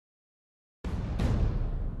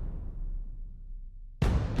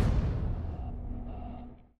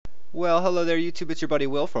Well, hello there, YouTube. It's your buddy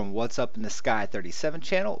Will from What's Up in the Sky 37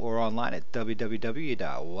 channel or online at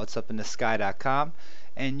www.what'supinthesky.com.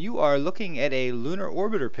 And you are looking at a lunar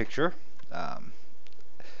orbiter picture. Um,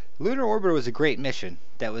 Lunar Orbiter was a great mission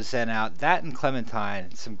that was sent out. That and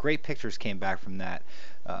Clementine, some great pictures came back from that.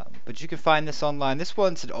 But you can find this online. This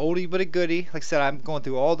one's an oldie but a goodie. Like I said, I'm going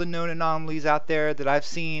through all the known anomalies out there that I've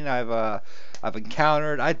seen, I've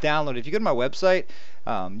encountered. I downloaded. If you go to my website,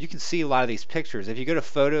 you can see a lot of these pictures. If you go to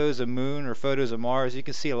photos of Moon or photos of Mars, you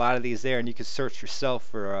can see a lot of these there, and you can search yourself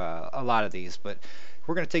for a lot of these. But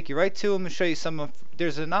we're going to take you right to them and show you some of.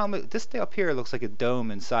 There's an anomaly. This thing up here looks like a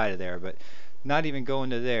dome inside of there, but not even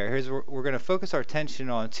going to there. Here's where we're going to focus our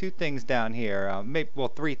attention on two things down here. Well,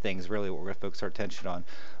 three things really. What we're going to focus our attention on.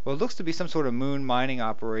 Well, it looks to be some sort of moon mining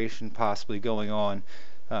operation possibly going on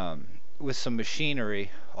with some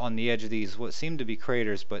machinery on the edge of these what seem to be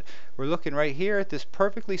craters. But we're looking right here at this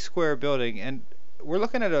perfectly square building, and we're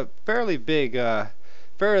looking at a fairly big area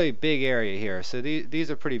here. So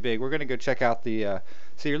these are pretty big. We're going to go check out the.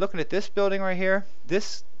 So you're looking at this building right here.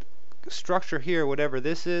 This structure here, whatever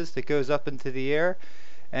this is, that goes up into the air,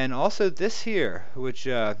 and also this here, which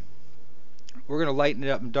we're going to lighten it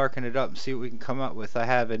up and darken it up and see what we can come up with. I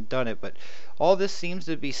haven't done it, but all this seems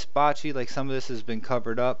to be spotchy, like some of this has been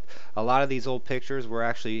covered up. A lot of these old pictures were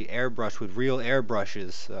actually airbrushed with real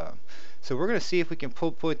airbrushes. So we're going to see if we can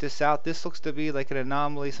point this out. This looks to be like an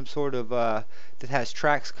anomaly, some sort of that has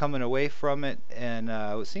tracks coming away from it, and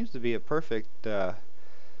it seems to be a perfect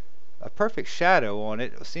shadow on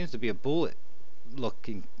it. It seems to be a bullet look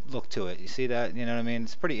to it. You see that? You know what I mean?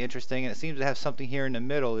 It's pretty interesting, and it seems to have something here in the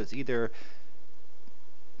middle that's either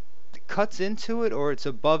cuts into it or it's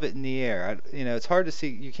above it in the air. It's hard to see.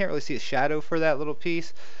 You can't really see a shadow for that little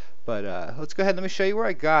piece, but let's go ahead. Let me show you where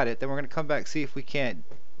I got it. Then we're going to come back, see if we can't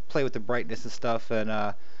play with the brightness and stuff,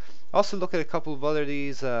 and also look at a couple of other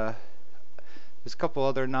these. There's a couple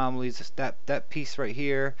other anomalies. That piece right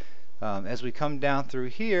here. As we come down through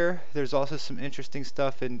here, there's also some interesting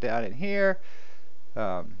stuff down in here.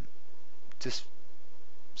 Just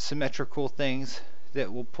symmetrical things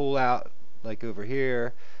that will pull out, like over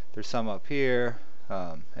here. There's some up here,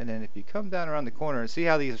 and then if you come down around the corner and see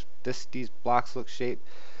how these blocks look shaped.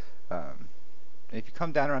 If you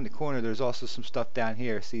come down around the corner, there's also some stuff down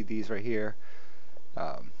here. See these right here.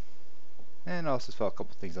 And also saw a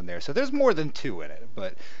couple things on there. So there's more than two in it.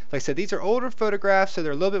 But like I said, these are older photographs, so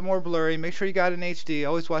they're a little bit more blurry. Make sure you got an HD.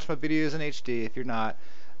 Always watch my videos in HD if you're not.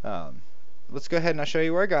 Let's go ahead and I'll show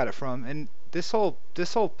you where I got it from. And this whole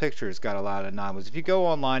picture's got a lot of anomalies. If you go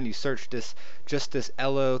online, you search just this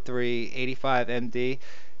LO385MD,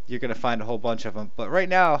 you're going to find a whole bunch of them. But right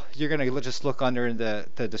now, you're going to just look under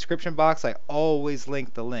the description box. I always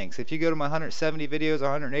link the links. If you go to my 170 videos or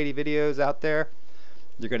 180 videos out there,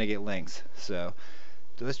 you're going to get links. So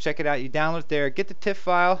let's check it out. You download it there, get the TIFF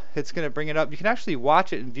file. It's going to bring it up. You can actually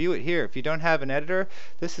watch it and view it here. If you don't have an editor,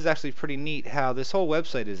 this is actually pretty neat. How this whole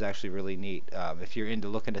website is actually really neat if you're into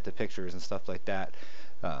looking at the pictures and stuff like that.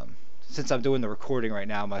 Since I'm doing the recording right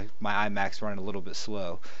now, my iMac's running a little bit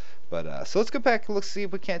slow. But so let's go back and see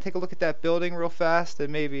if we can't take a look at that building real fast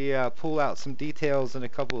and maybe pull out some details in a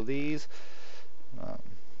couple of these,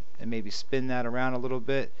 and maybe spin that around a little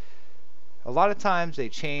bit. A lot of times they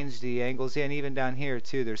change the angles, and even down here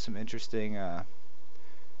too there's some interesting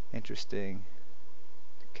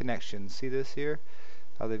connections. See this here?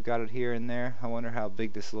 How they've got it here and there? I wonder how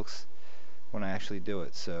big this looks when I actually do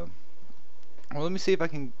it. So, well, let me see if I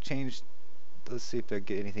can change. Let's see if I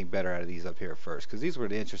get anything better out of these up here first, because these were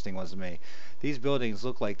the interesting ones to me. These buildings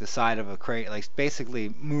look like the side of a crate, like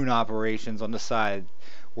basically moon operations on the side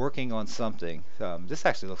working on something. This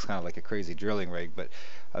actually looks kind of like a crazy drilling rig, but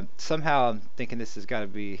somehow I'm thinking this has got to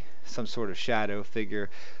be some sort of shadow figure.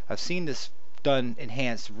 I've seen this done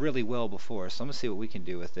enhanced really well before, so I'm gonna see what we can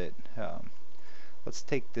do with it. Let's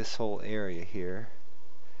take this whole area here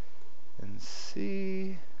and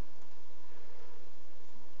see.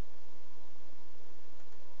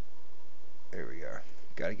 There we go.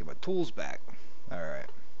 Gotta get my tools back. Alright.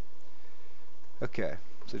 Okay.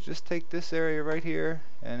 So just take this area right here,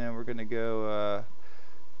 and then we're gonna go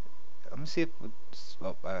I'm gonna see if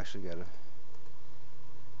oh, I actually gotta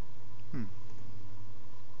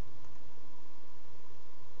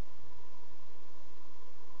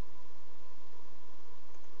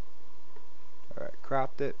Alright,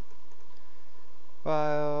 cropped it.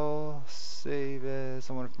 File, save as.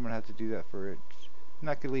 I wonder if I'm gonna have to do that for it. I'm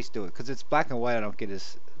not gonna at least do it because it's black and white. I don't get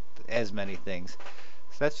as many things.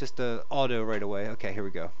 So that's just a auto right away. Okay, here we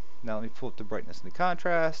go. Now let me pull up the brightness and the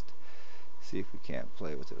contrast. See if we can't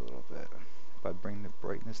play with it a little bit. If I bring the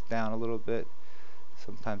brightness down a little bit,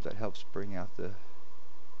 sometimes that helps bring out the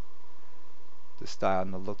the style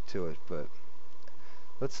and the look to it. But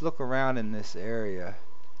let's look around in this area.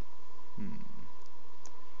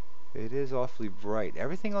 It is awfully bright.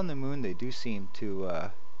 Everything on the moon, they do seem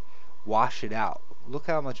to wash it out. Look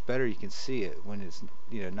how much better you can see it when it's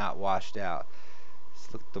not washed out.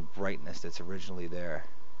 Just look at the brightness that's originally there.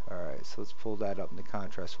 Alright, so let's pull that up in the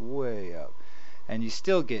contrast way up. And you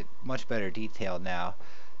still get much better detail now.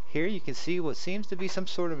 Here you can see what seems to be some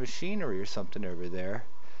sort of machinery or something over there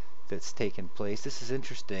that's taking place. This is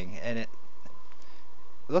interesting. And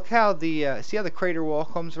look how the see how the crater wall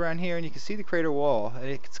comes around here, and you can see the crater wall, and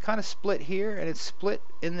it's kind of split here, and it's split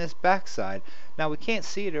in this backside. Now we can't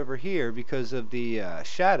see it over here because of the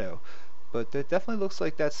shadow, but it definitely looks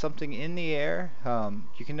like that's something in the air.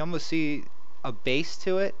 You can almost see a base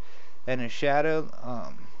to it and a shadow.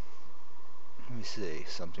 Let me see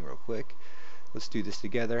something real quick. Let's do this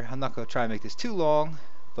together. I'm not going to try and make this too long,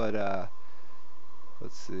 but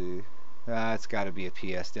let's see. It's got to be a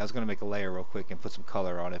PSD. I was going to make a layer real quick and put some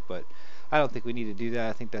color on it, but I don't think we need to do that.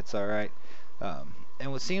 I think that's alright.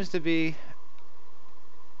 And what seems to be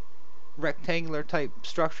rectangular type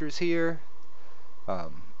structures here.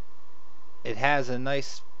 It has a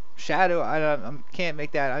nice shadow. I can't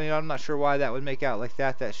make that. I mean, I'm not sure why that would make out like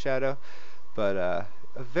that shadow, but a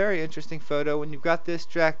very interesting photo. When you've got this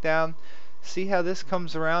tracked down, see how this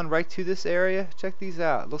comes around right to this area? Check these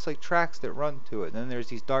out. It looks like tracks that run to it. And then there's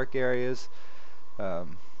these dark areas.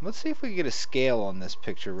 Let's see if we can get a scale on this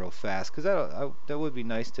picture real fast, because that would be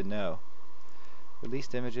nice to know.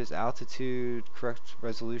 Released images, altitude, correct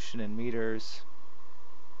resolution in meters,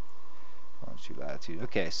 longitude, latitude.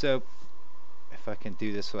 Okay, so if I can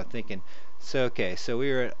do this, what I'm thinking. So okay, so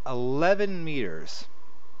we were at 11 meters.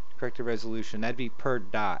 Corrected resolution. That'd be per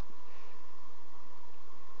dot.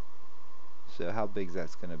 So how big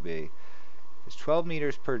that's going to be? It's 12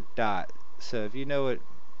 meters per dot. So if you know what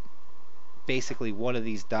basically one of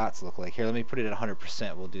these dots look like. Here, let me put it at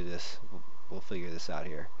 100%. We'll do this. We'll figure this out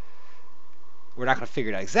here. We're not going to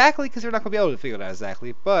figure it out exactly because we're not going to be able to figure it out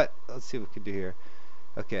exactly, but let's see what we can do here.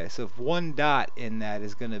 Okay, so if one dot in that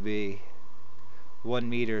is going to be 1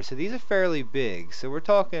 meter, so these are fairly big. So we're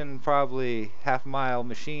talking probably half-mile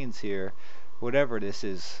machines here, whatever this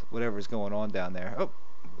is, whatever's going on down there. Oh,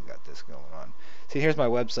 we got this going on. See, here's my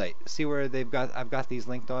website. See where I've got these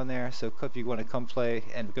linked on there. So if you want to come play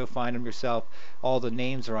and go find them yourself, all the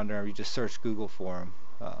names are on there. You just search Google for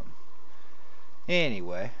them.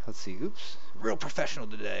 Anyway, let's see. Oops, real professional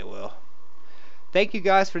today, Will. Thank you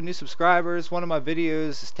guys for the new subscribers. One of my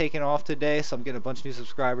videos is taking off today, so I'm getting a bunch of new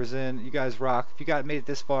subscribers in. You guys rock. If you made it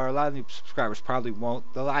this far, a lot of new subscribers probably won't.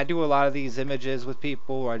 I do a lot of these images with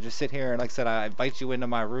people where I just sit here and, like I said, I invite you into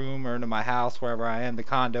my room or into my house, wherever I am, the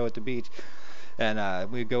condo at the beach,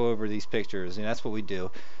 and we go over these pictures, and that's what we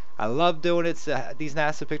do. I love doing it. These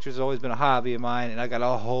NASA pictures have always been a hobby of mine, and I got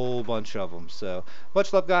a whole bunch of them. So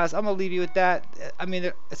much love, guys. I'm gonna leave you with that. I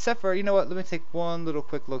mean, except for, you know what, let me take one little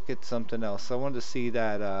quick look at something else. I wanted to see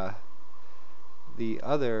that the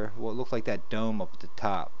other, what looked like that dome up at the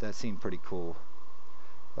top. That seemed pretty cool.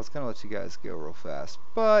 I was gonna let you guys go real fast,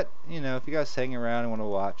 but you know, if you guys hang around and want to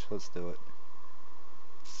watch, let's do it.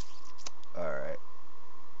 Alright,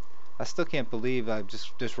 I still can't believe I've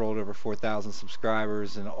just rolled over 4,000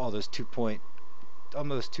 subscribers and all those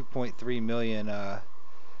almost 2.3 million.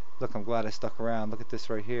 Look, I'm glad I stuck around. Look at this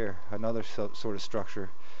right here, another sort of structure,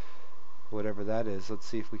 whatever that is. Let's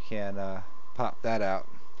see if we can pop that out.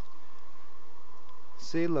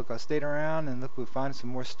 See, look, I stayed around, and look, we find some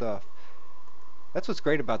more stuff. That's what's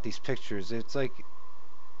great about these pictures. It's like,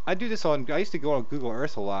 I used to go on Google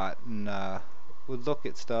Earth a lot, and would look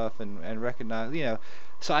at stuff and recognize, you know,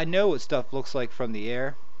 so I know what stuff looks like from the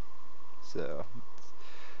air. So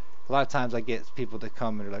a lot of times I get people that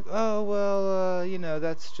come and they're like, oh, well, you know,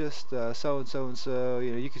 that's just so and so and so,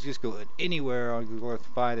 you know, you could just go anywhere on Google Earth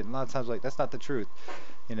and find it. And a lot of times, like, that's not the truth,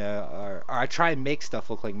 you know. Or I try and make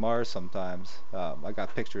stuff look like Mars sometimes. I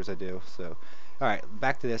got pictures I do. So alright,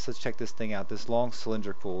 back to this. Let's check this thing out, this long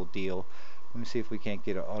cylindrical deal. Let me see if we can't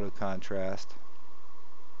get an auto contrast,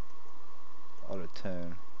 auto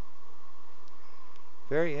tone.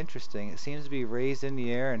 Very interesting. It seems to be raised in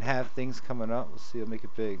the air and have things coming up. Let's see, I'll make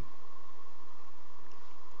it big.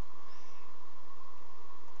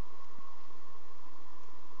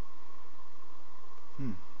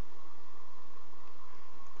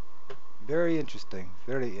 Very interesting.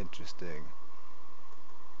 Very interesting.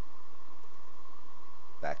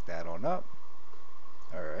 Back that on up.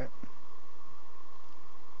 Alright.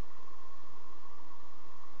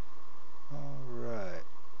 Alright.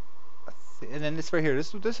 And then this right here,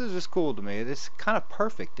 this is just cool to me. It's kind of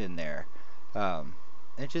perfect in there.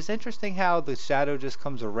 It's just interesting how the shadow just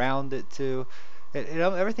comes around it too.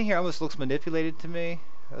 Everything here almost looks manipulated to me.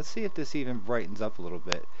 Let's see if this even brightens up a little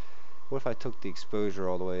bit. What if I took the exposure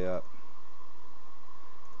all the way up?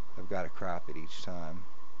 I've got to crop it each time.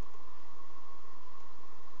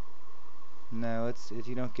 No,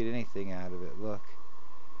 you don't get anything out of it. Look,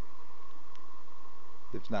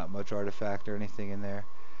 there's not much artifact or anything in there.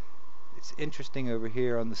 It's interesting over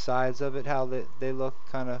here on the sides of it how they look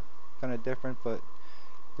kind of different, but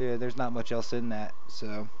there's not much else in that.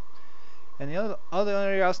 So, and the other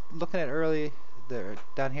area I was looking at early, there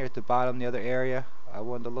down here at the bottom, the other area I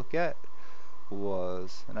wanted to look at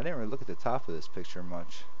was, and I didn't really look at the top of this picture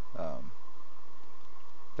much.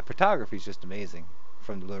 The photography is just amazing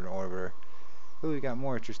from the Lunar Orbiter. Oh, we got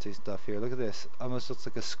more interesting stuff here. Look at this. Almost looks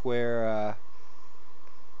like a square,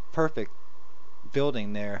 perfect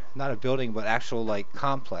building there. Not a building, but actual like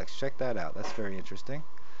complex. Check that out. That's very interesting.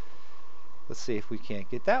 Let's see if we can't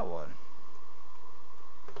get that one.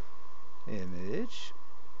 Image.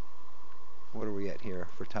 What are we at here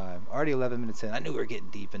for time? Already 11 minutes in. I knew we were getting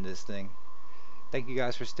deep into this thing. Thank you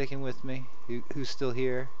guys for sticking with me. Who's still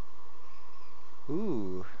here?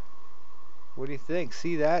 Ooh. What do you think?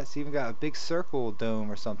 See that? It's even got a big circle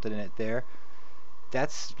dome or something in it there.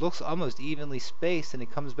 That looks almost evenly spaced, and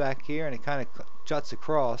it comes back here and it kind of juts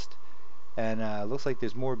across. And looks like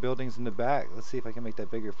there's more buildings in the back. Let's see if I can make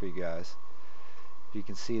that bigger for you guys. If you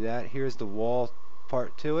can see that. Here's the wall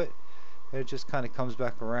part to it. And it just kind of comes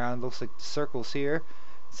back around. Looks like the circles here.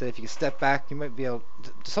 So if you can step back, you might be able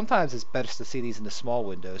to, sometimes it's best to see these in the small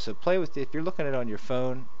window. So play with it. If you're looking at it on your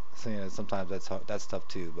phone, so, you know, sometimes that's tough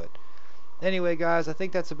too. But anyway, guys, I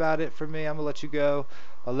think that's about it for me. I'm gonna let you go.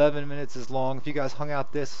 11 minutes is long. If you guys hung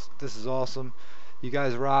out this is awesome. You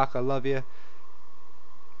guys rock. I love you.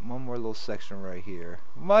 One more little section right here.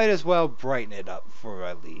 Might as well brighten it up before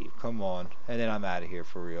I leave. Come on. And then I'm out of here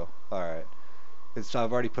for real. Alright. So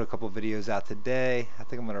I've already put a couple videos out today. I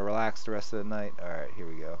think I'm going to relax the rest of the night. Alright, here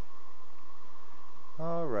we go.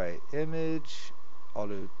 Alright. Image.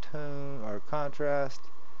 Auto tone or contrast.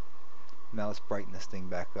 Now let's brighten this thing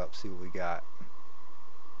back up. See what we got.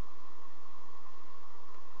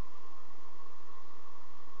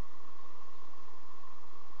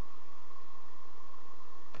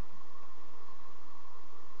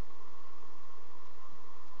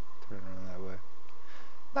 Turn it around that way.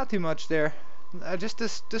 Not too much there. Just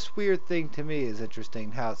this weird thing to me is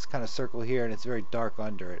interesting. How it's kind of circle here and it's very dark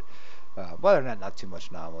under it. Other than that, not too much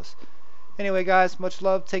anomalous. Anyway, guys, much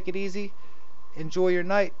love. Take it easy. Enjoy your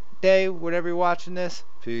night, day, whatever you're watching this.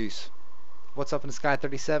 Peace. What's up in the sky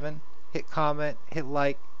 37? Hit comment, hit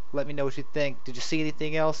like, let me know what you think. Did you see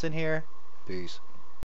anything else in here? Peace.